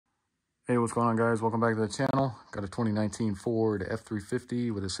Hey, what's going on, guys? Welcome back to the channel. Got a 2019 Ford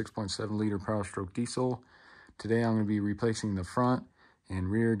F-350 with a 6.7 liter power stroke diesel. Today I'm going to be replacing the front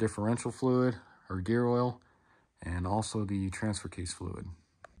and rear differential fluid or gear oil and also the transfer case fluid.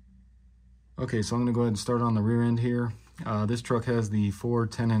 Okay, so I'm going to go ahead and start on the rear end here. This truck has the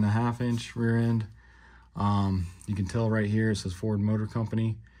Ford 10.5-inch rear end. You can tell right here it says Ford Motor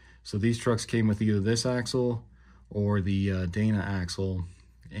Company. So these trucks came with either this axle or the Dana axle.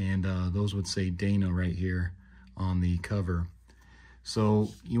 And those would say Dana right here on the cover. So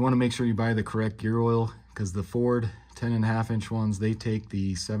you want to make sure you buy the correct gear oil, because the Ford 10.5-inch ones, they take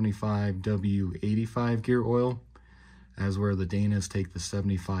the 75W85 gear oil, as where the Danas take the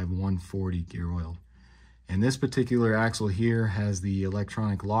 75-140 gear oil. And this particular axle here has the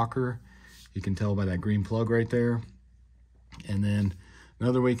electronic locker. You can tell by that green plug right there. And then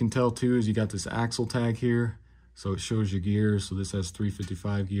another way you can tell too is you got this axle tag here. So it shows your gears. So this has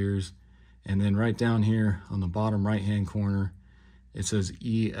 355 gears. And then right down here on the bottom right hand corner, it says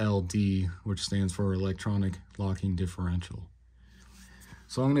ELD, which stands for electronic locking differential.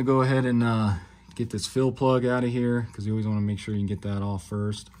 So I'm going to go ahead and get this fill plug out of here, because you always want to make sure you can get that off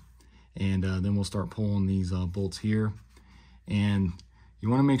first. And then we'll start pulling these bolts here. And you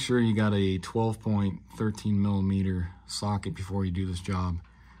want to make sure you got a 12.13 millimeter socket before you do this job,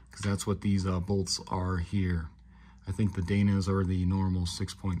 because that's what these bolts are here. I think the Danas are the normal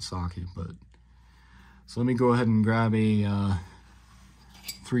 6-point socket, but so let me go ahead and grab a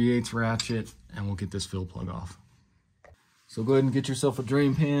 3/8 ratchet and we'll get this fill plug off. So go ahead and get yourself a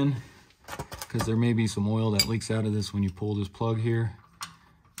drain pan, because there may be some oil that leaks out of this when you pull this plug here.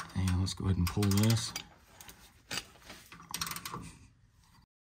 And let's go ahead and pull this.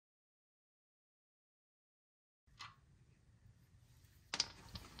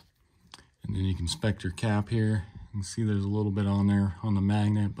 And then you can inspect your cap here. You can see there's a little bit on there on the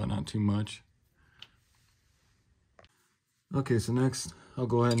magnet, but not too much. Okay, so next I'll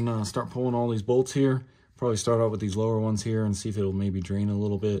go ahead and start pulling all these bolts here. Probably start out with these lower ones here and see if it'll maybe drain a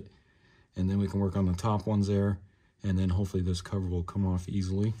little bit. And then we can work on the top ones there. And then hopefully this cover will come off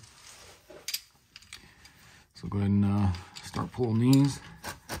easily. So go ahead and start pulling these.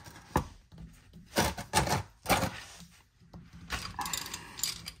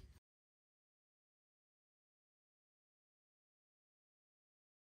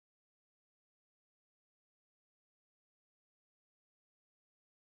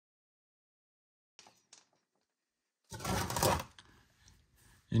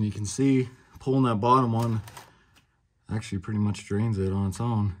 And you can see pulling that bottom one actually pretty much drains it on its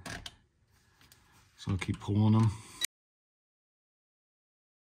own. So I'll keep pulling them.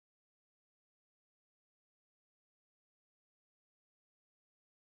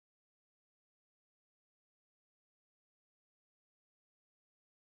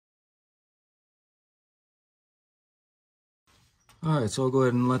 All right, so I'll go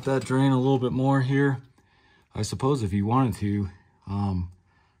ahead and let that drain a little bit more here. I suppose if you wanted to,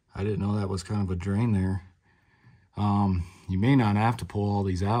 I didn't know that was kind of a drain there. You may not have to pull all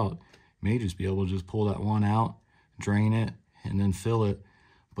these out. You may just be able to just pull that one out, drain it, and then fill it.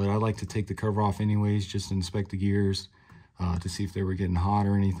 But I like to take the cover off anyways, just to inspect the gears to see if they were getting hot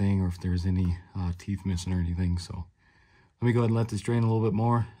or anything, or if there's any teeth missing or anything. So let me go ahead and let this drain a little bit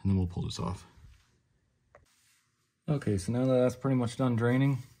more, and then we'll pull this off. Okay, so now that that's pretty much done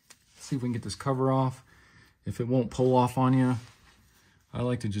draining, let's see if we can get this cover off. If it won't pull off on you, I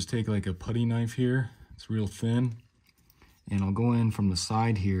like to just take like a putty knife here. It's real thin. And I'll go in from the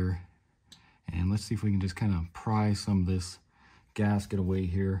side here. And let's see if we can just kind of pry some of this gasket away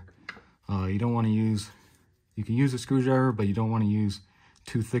here. You don't want to use, you can use a screwdriver, but you don't want to use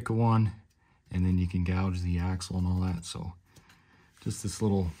too thick a one. And then you can gouge the axle and all that. So just this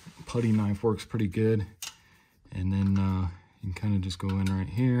little putty knife works pretty good. And then you can kind of just go in right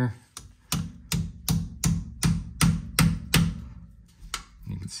here.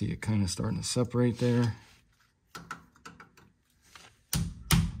 You can see it kind of starting to separate there.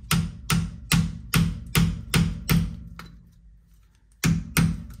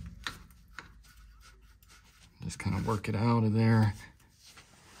 Just kind of work it out of there.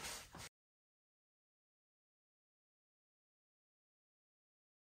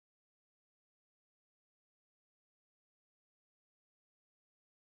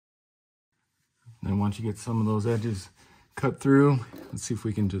 Then once you get some of those edges cut through, let's see if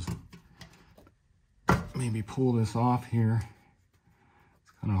we can just maybe pull this off here.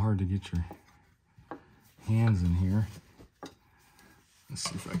 It's kind of hard to get your hands in here. Let's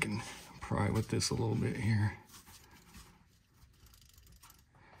see if I can pry with this a little bit here.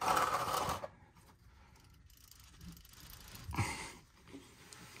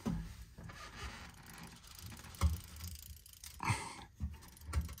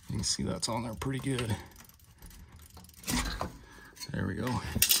 can see that's on there pretty good. There we go.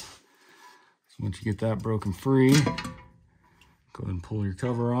 So once you get that broken free, go ahead and pull your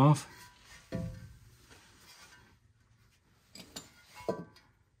cover off.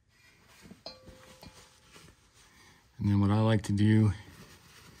 And then what I like to do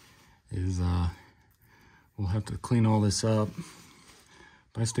is we'll have to clean all this up.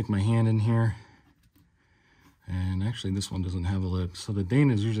 If I stick my hand in here, and actually this one doesn't have a lip. So the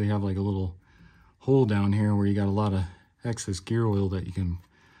Danas usually have like a little hole down here where you got a lot of excess gear oil that you can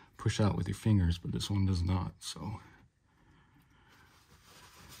push out with your fingers, but this one does not. So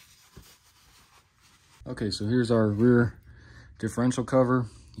okay, so here's our rear differential cover,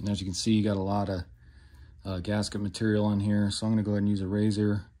 and as you can see, you got a lot of gasket material on here. So I'm gonna go ahead and use a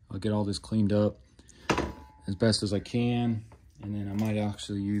razor. I'll get all this cleaned up as best as I can, and then I might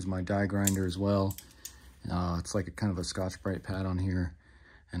actually use my die grinder as well. It's like a kind of a Scotch-Brite pad on here,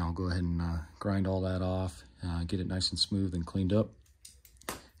 and I'll go ahead and grind all that off, get it nice and smooth and cleaned up,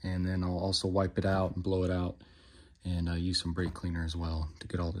 and then I'll also wipe it out and blow it out, and use some brake cleaner as well to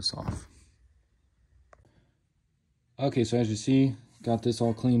get all this off. Okay, so as you see, got this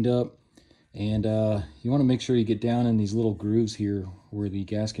all cleaned up. And you want to make sure you get down in these little grooves here where the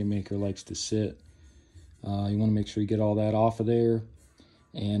gasket maker likes to sit. You want to make sure you get all that off of there.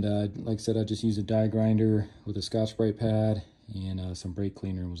 And like I said, I just used a die grinder with a Scotch-Brite pad and some brake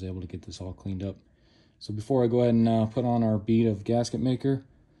cleaner and was able to get this all cleaned up. So before I go ahead and put on our bead of gasket maker,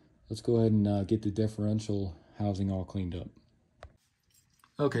 let's go ahead and get the differential housing all cleaned up.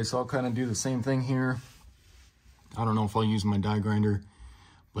 Okay, so I'll kind of do the same thing here. I don't know if I'll use my die grinder,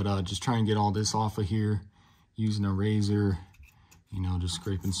 but just try and get all this off of here using a razor, you know, just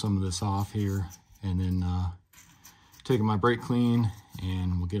scraping some of this off here, and then taking my brake clean,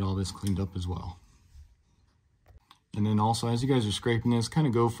 and we'll get all this cleaned up as well. And then also, as you guys are scraping this, kind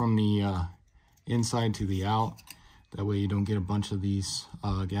of go from the inside to the out. That way you don't get a bunch of these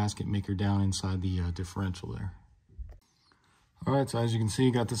gasket maker down inside the differential there. All right, so as you can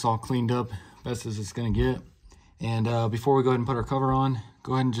see, got this all cleaned up best as it's gonna get. And before we go ahead and put our cover on,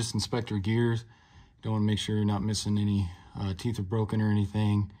 go ahead and just inspect your gears. Don't want to make sure you're not missing any teeth are broken or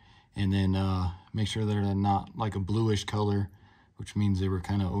anything. And then make sure they're not like a bluish color, which means they were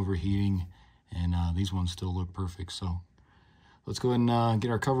kind of overheating. And these ones still look perfect. So let's go ahead and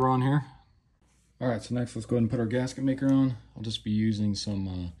get our cover on here. All right, so next let's go ahead and put our gasket maker on. I'll just be using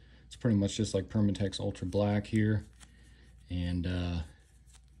some, it's pretty much just like Permatex Ultra Black here. And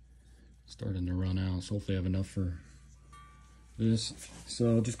starting to run out, so hopefully I have enough for this.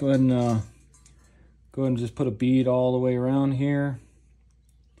 So just go ahead and just put a bead all the way around here,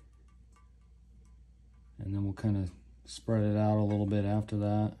 and then we'll kind of spread it out a little bit after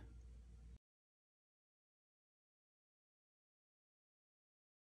that.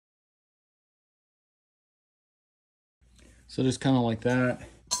 So just kind of like that,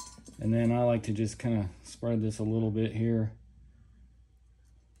 and then I like to just kind of spread this a little bit here,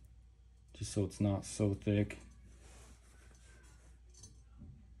 just so it's not so thick.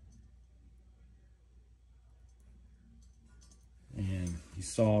 And you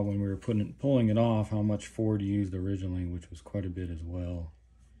saw when we were pulling it off how much Ford used originally, which was quite a bit as well.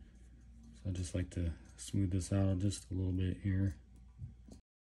 So I just like to smooth this out just a little bit here.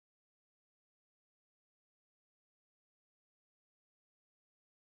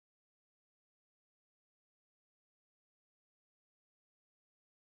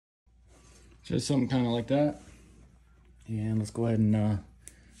 Just something kind of like that. And let's go ahead and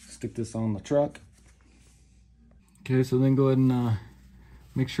stick this on the truck. Okay, so then go ahead and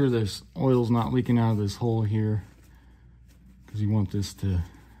make sure this oil's not leaking out of this hole here, because you want this to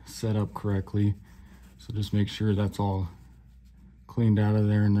set up correctly. So just make sure that's all cleaned out of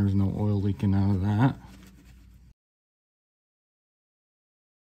there and there's no oil leaking out of that.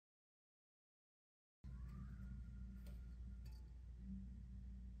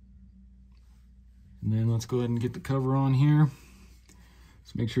 And then let's go ahead and get the cover on here.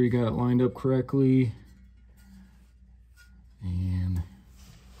 So make sure you got it lined up correctly. And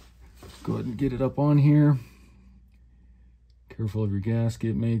go ahead and get it up on here. Careful of your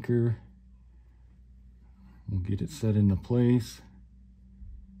gasket maker. We'll get it set into place.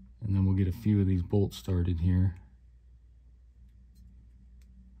 And then we'll get a few of these bolts started here.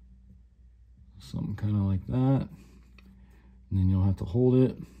 Something kind of like that. And then you'll have to hold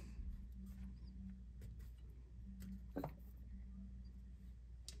it.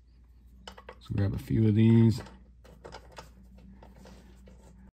 So grab a few of these.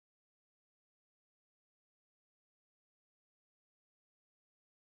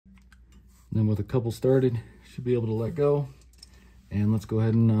 And then with a couple started, should be able to let go. And let's go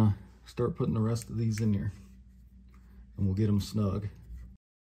ahead and start putting the rest of these in here, and we'll get them snug.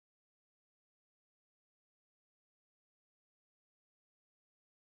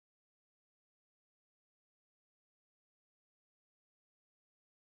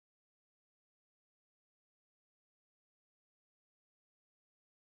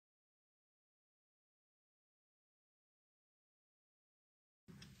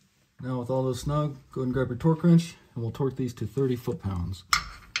 Now with all those snug, go ahead and grab your torque wrench, and we'll torque these to 30 foot-pounds.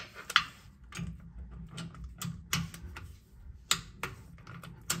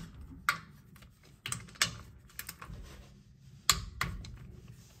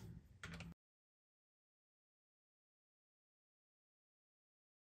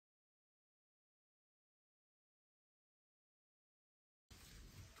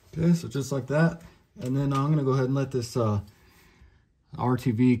 Okay, so just like that. And then I'm gonna go ahead and let this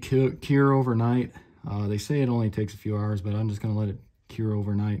RTV cure overnight. They say it only takes a few hours, but I'm just gonna let it cure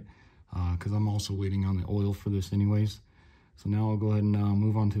overnight because I'm also waiting on the oil for this anyways. So now I'll go ahead and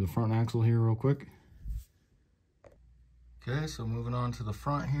move on to the front axle here real quick. Okay, so moving on to the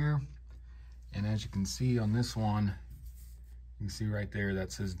front here. And as you can see on this one, you can see right there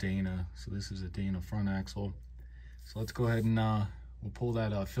that says Dana. So this is a Dana front axle. So let's go ahead and we'll pull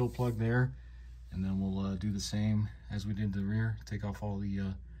that fill plug there, and then we'll do the same as we did the rear. Take off all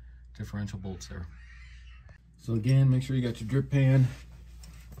the differential bolts there. So again, make sure you got your drip pan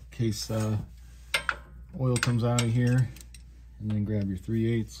in case oil comes out of here, and then grab your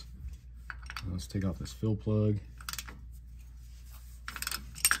 3/8. Let's take off this fill plug.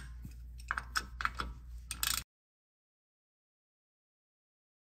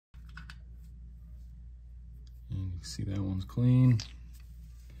 And you can see that one's clean.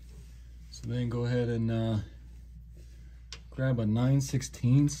 So then go ahead and grab a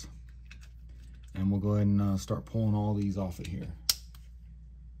 9/16, and we'll go ahead and start pulling all these off of here.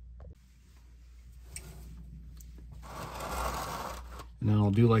 And then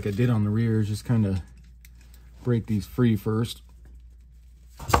I'll do like I did on the rear, just kind of break these free first.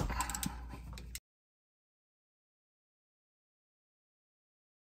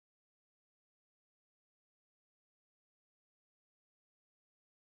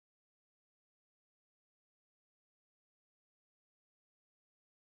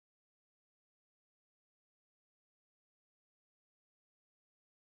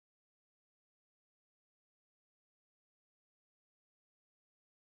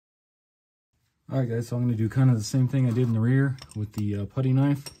 Alright guys, so I'm going to do kind of the same thing I did in the rear with the putty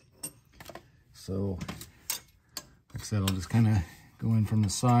knife. So, like I said, I'll just kind of go in from the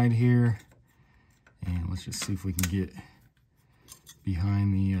side here, and let's just see if we can get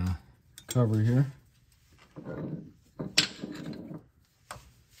behind the cover here.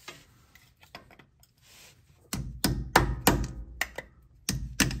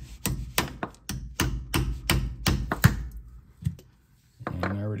 And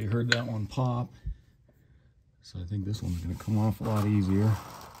I already heard that one pop. So I think this one's going to come off a lot easier.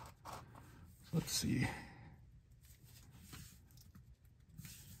 So let's see.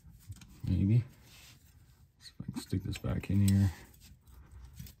 Maybe. See if I can stick this back in here.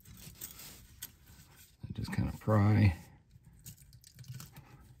 And just kind of pry.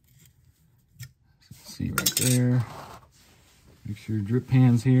 So see right there. Make sure your drip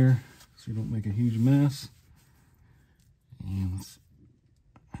pan's here so you don't make a huge mess. And let's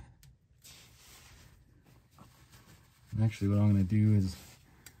actually, what I'm going to do is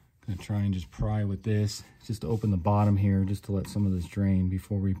going to try and just pry with this, just to open the bottom here, just to let some of this drain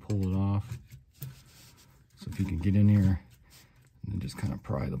before we pull it off. So if you can get in here, and then just kind of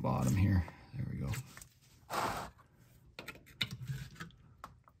pry the bottom here. There we go. It's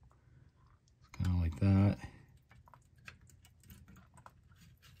kind of like that.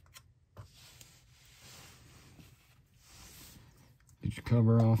 Get your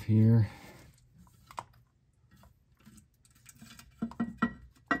cover off here.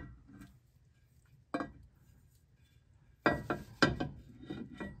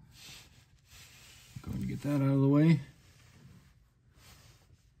 Get that out of the way.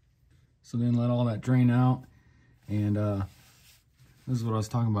 So then let all that drain out, and this is what I was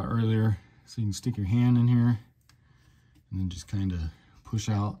talking about earlier. So you can stick your hand in here and then just kind of push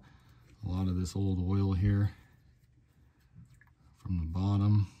out a lot of this old oil here from the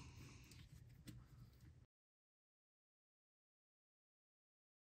bottom.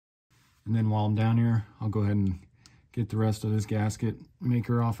 And then while I'm down here, I'll go ahead and get the rest of this gasket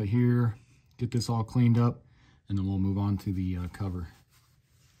maker off of here, get this all cleaned up, and then we'll move on to the cover.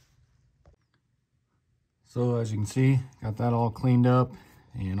 So as you can see, got that all cleaned up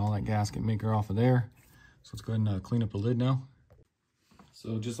and all that gasket maker off of there. So let's go ahead and clean up the lid now.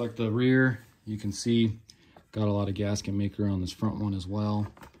 So just like the rear, you can see got a lot of gasket maker on this front one as well.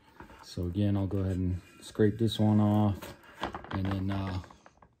 So again, I'll go ahead and scrape this one off, and then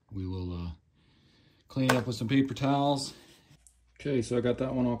we will clean it up with some paper towels. Okay, so I got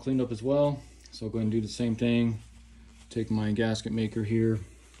that one all cleaned up as well. So I'll go ahead and do the same thing. Take my gasket maker here,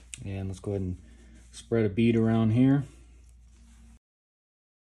 and let's go ahead and spread a bead around here.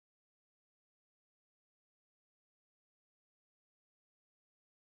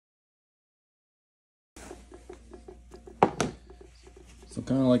 So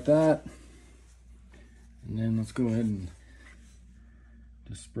kind of like that. And then let's go ahead and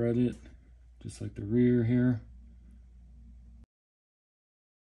just spread it, just like the rear here.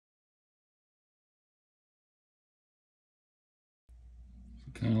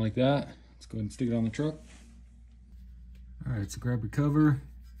 So kind of like that. Let's go ahead and stick it on the truck. All right, so grab your cover,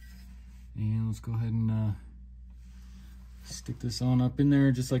 and let's go ahead and stick this on up in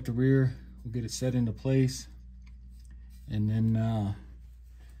there, just like the rear. We'll get it set into place, and then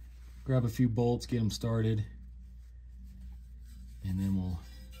grab a few bolts, get them started, and then we'll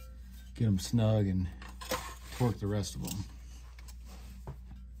get them snug and torque the rest of them.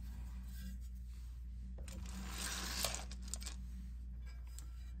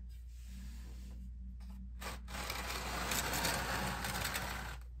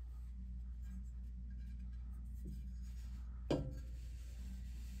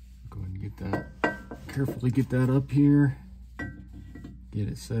 Go ahead and get that, carefully get that up here, get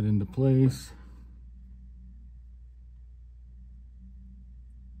it set into place.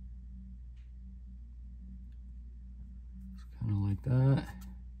 Kind of like that.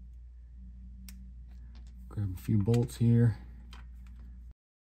 Grab a few bolts here.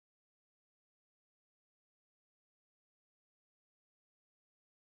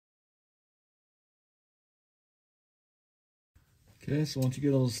 Okay, so once you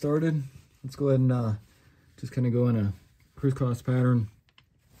get all started, let's go ahead and just kind of go in a crisscross pattern.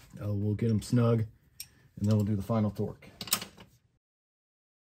 We'll get them snug, and then we'll do the final torque.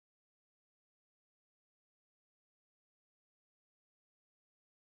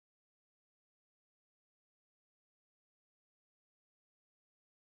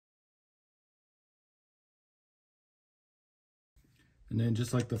 And then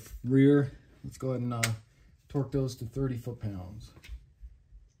just like the rear, let's go ahead and torque those to 30 foot-pounds.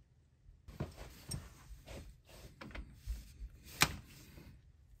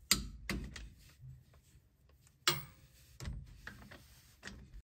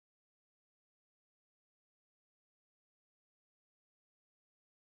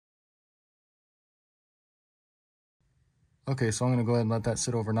 Okay, so I'm gonna go ahead and let that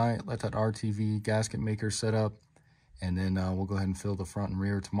sit overnight, let that RTV gasket maker set up, and then we'll go ahead and fill the front and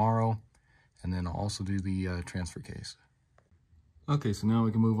rear tomorrow, and then I'll also do the transfer case. Okay, so now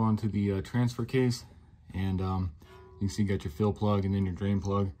we can move on to the transfer case, and you can see you got your fill plug and then your drain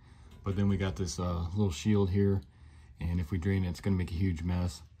plug, but then we got this little shield here, and if we drain it, it's gonna make a huge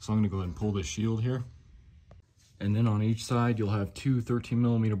mess. So I'm gonna go ahead and pull this shield here, and then on each side, you'll have two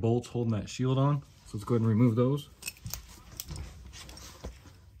 13mm bolts holding that shield on. So let's go ahead and remove those.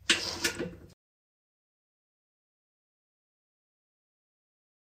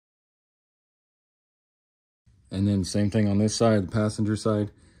 And then same thing on this side, the passenger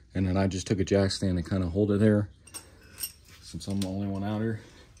side. And then I just took a jack stand and kind of hold it there, since I'm the only one out here.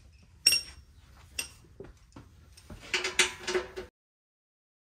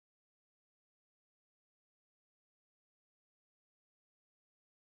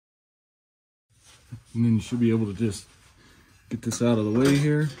 And then you should be able to just get this out of the way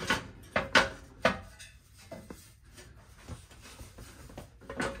here.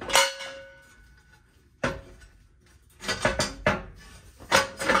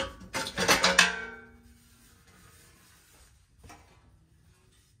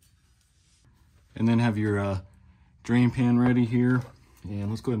 And then have your drain pan ready here. And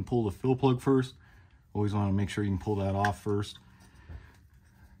let's go ahead and pull the fill plug first. Always want to make sure you can pull that off first.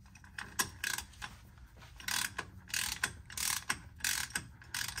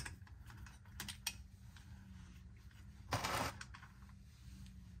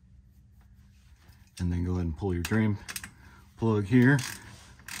 And then go ahead and pull your drain plug here.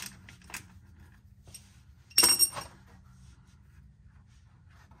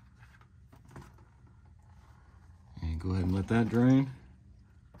 And go ahead and let that drain.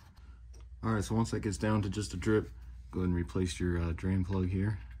 All right, so once that gets down to just a drip, go ahead and replace your drain plug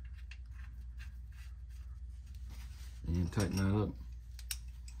here. And tighten that up.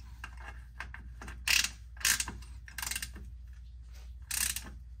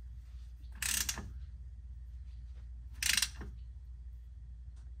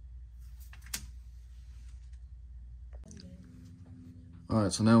 All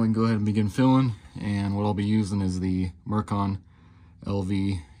right, so now we can go ahead and begin filling, and what I'll be using is the Mercon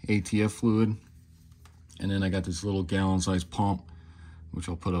LV ATF fluid, and then I got this little gallon-sized pump, which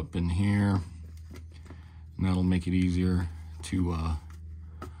I'll put up in here, and that'll make it easier to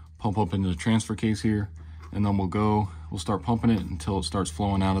pump up into the transfer case here, and then we'll start pumping it until it starts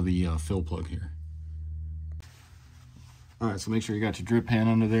flowing out of the fill plug here. All right, so make sure you got your drip pan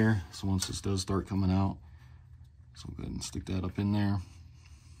under there, so once this does start coming out, so go ahead and stick that up in there,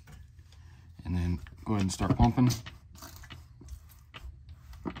 and then go ahead and start pumping. So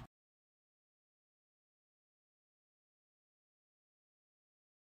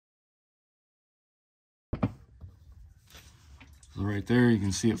right there, you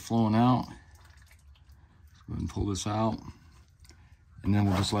can see it flowing out. So go ahead and pull this out, and then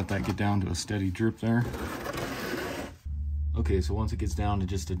we'll just let that get down to a steady drip there. Okay, so once it gets down to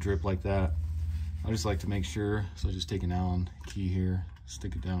just a drip like that, I just like to make sure, so I just take an Allen key here,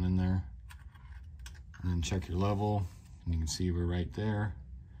 stick it down in there, and then check your level, and you can see we're right there.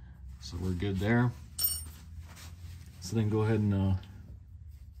 So we're good there. So then go ahead and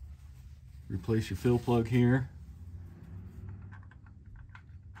replace your fill plug here.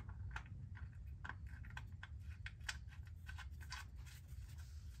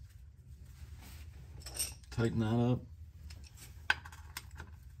 Tighten that up.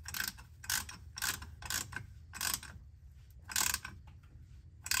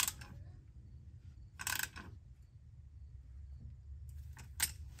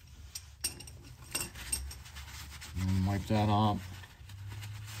 And wipe that off.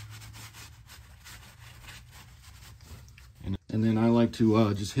 And then I like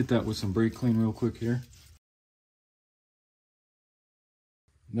to just hit that with some brake clean real quick here.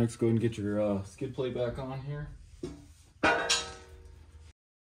 Next, go ahead and get your skid plate back on here.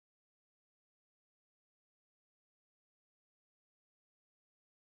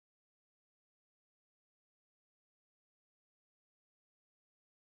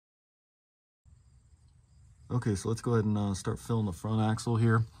 Okay, so let's go ahead and start filling the front axle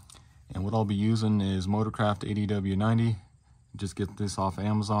here. And what I'll be using is Motorcraft ADW90. Just get this off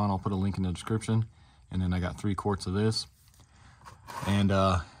Amazon. I'll put a link in the description. And then I got 3 quarts of this. And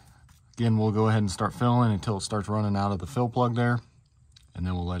again, we'll go ahead and start filling until it starts running out of the fill plug there. And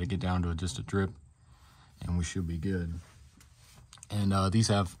then we'll let it get down to just a drip, and we should be good. And these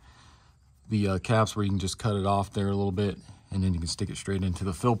have the caps where you can just cut it off there a little bit, and then you can stick it straight into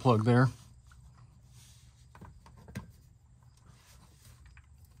the fill plug there.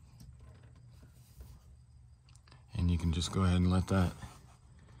 And you can just go ahead and let that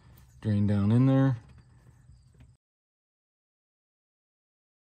drain down in there.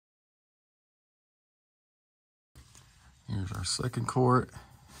 Here's our second quart.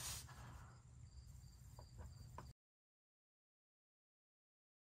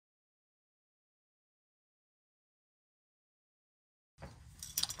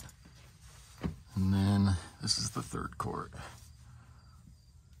 And then this is the third quart.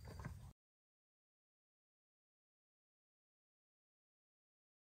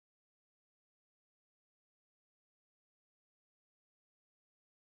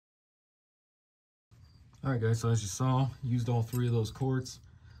 All right, guys, so as you saw, used all 3 of those quarts.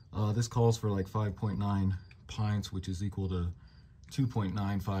 This calls for like 5.9 pints, which is equal to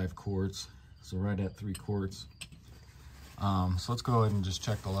 2.95 quarts. So right at 3 quarts. So let's go ahead and just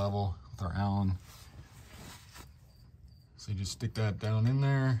check the level with our Allen. So you just stick that down in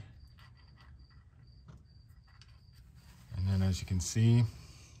there. And then as you can see,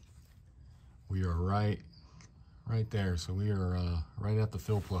 we are right there. So we are right at the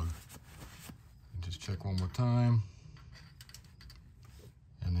fill plug. Just check one more time,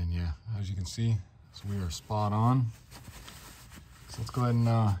 and then yeah, as you can see, so we are spot on. So let's go ahead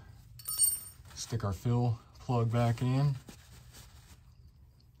and stick our fill plug back in.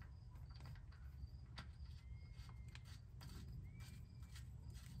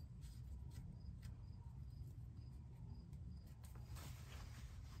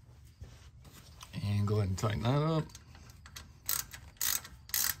 And go ahead and tighten that up.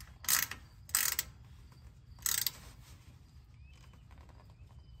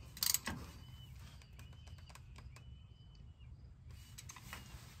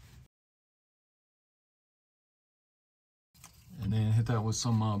 And then hit that with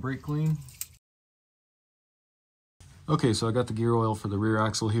some brake clean. Okay, so I got the gear oil for the rear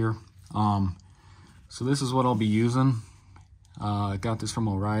axle here. So this is what I'll be using. I got this from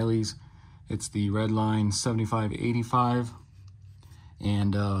O'Reilly's. It's the Redline 7585.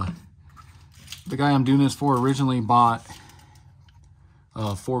 And the guy I'm doing this for originally bought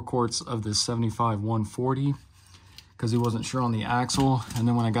 4 quarts of this 75 140 because he wasn't sure on the axle. And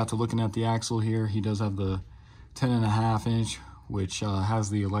then when I got to looking at the axle here, he does have the 10.5 inch, which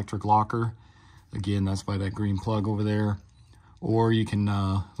has the electric locker. Again, that's by that green plug over there. Or you can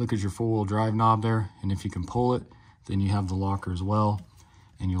look at your four-wheel drive knob there, and if you can pull it, then you have the locker as well,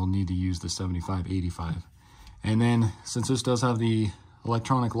 and you'll need to use the 7585. And then since this does have the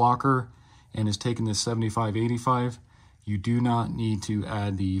electronic locker and is taking this 7585, you do not need to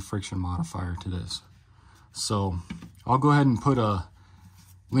add the friction modifier to this. So I'll go ahead and put a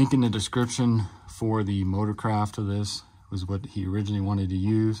link in the description for the motorcraft of this. Was what he originally wanted to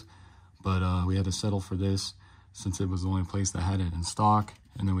use, but we had to settle for this since it was the only place that had it in stock.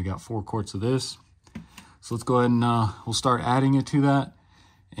 And then we got 4 quarts of this. So let's go ahead and we'll start adding it to that.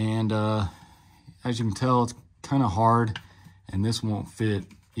 And as you can tell, it's kind of hard, and this won't fit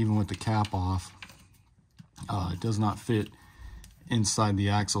even with the cap off. It does not fit inside the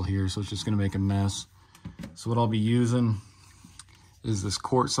axle here, so it's just going to make a mess. So what I'll be using is this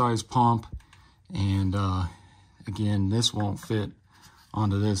quart size pump, and again, this won't fit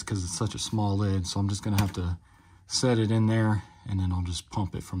onto this because it's such a small lid, so I'm just going to have to set it in there, and then I'll just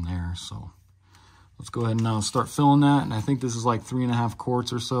pump it from there. So let's go ahead and now start filling that, and I think this is like 3.5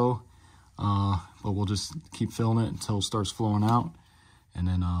 quarts or so, but we'll just keep filling it until it starts flowing out, and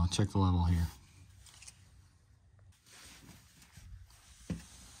then check the level here.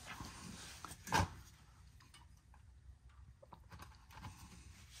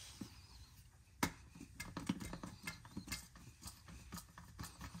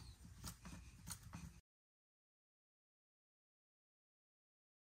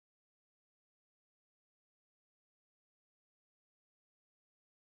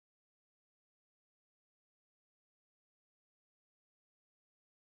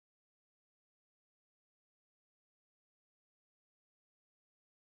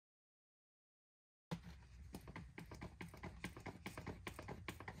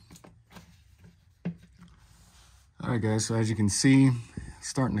 All right, guys, so as you can see, it's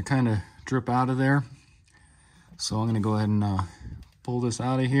starting to kind of drip out of there. So I'm going to go ahead and pull this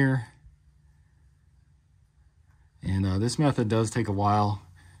out of here. And this method does take a while.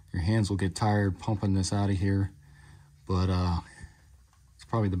 Your hands will get tired pumping this out of here, but it's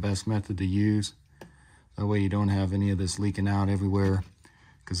probably the best method to use. That way you don't have any of this leaking out everywhere,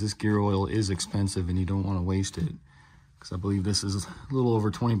 because this gear oil is expensive and you don't want to waste it. Because I believe this is a little over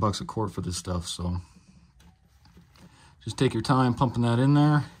 20 bucks a quart for this stuff. So just take your time pumping that in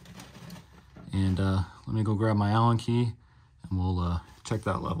there. And let me go grab my Allen key and we'll check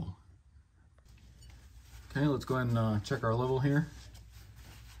that level. Okay, let's go ahead and check our level here.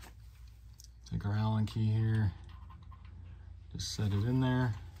 Take our Allen key here, just set it in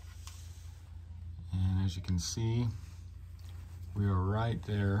there. And as you can see, we are right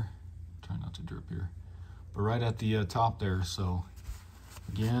there. Try not to drip here, but right at the top there. So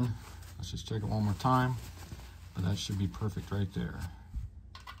again, let's just check it one more time. But that should be perfect right there.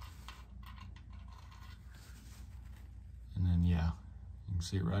 And then, yeah, you can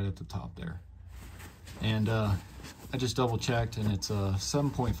see it right at the top there. And I just double checked, and it's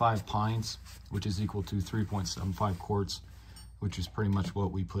 7.5 pints, which is equal to 3.75 quarts, which is pretty much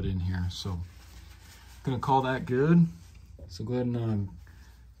what we put in here. So I'm gonna call that good. So go ahead and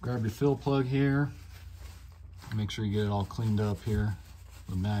grab your fill plug here. Make sure you get it all cleaned up here,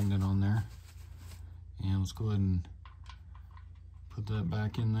 the magnet on there. And let's go ahead and put that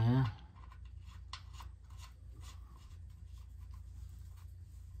back in there.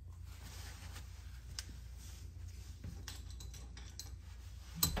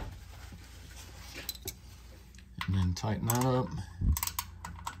 And then tighten that up.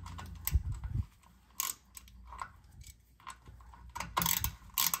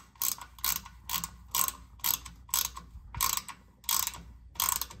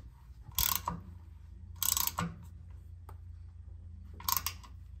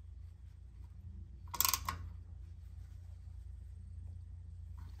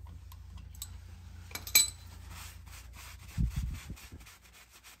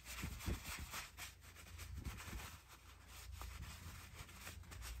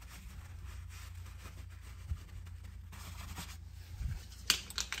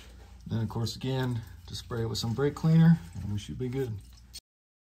 Then of course again, just spray it with some brake cleaner and we should be good.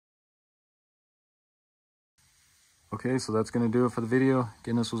 Okay, so that's gonna do it for the video.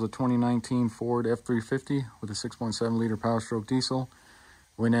 Again, this was a 2019 Ford F-350 with a 6.7 liter Power Stroke diesel.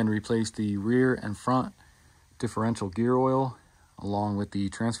 Went and replaced the rear and front differential gear oil along with the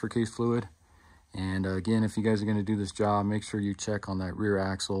transfer case fluid. And again, if you guys are gonna do this job, make sure you check on that rear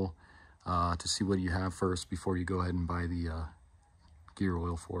axle to see what you have first before you go ahead and buy the gear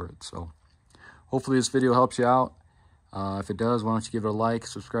oil for it. So hopefully this video helps you out. If it does, why don't you give it a like,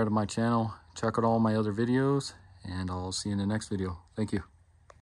 subscribe to my channel, check out all my other videos, and I'll see you in the next video. Thank you.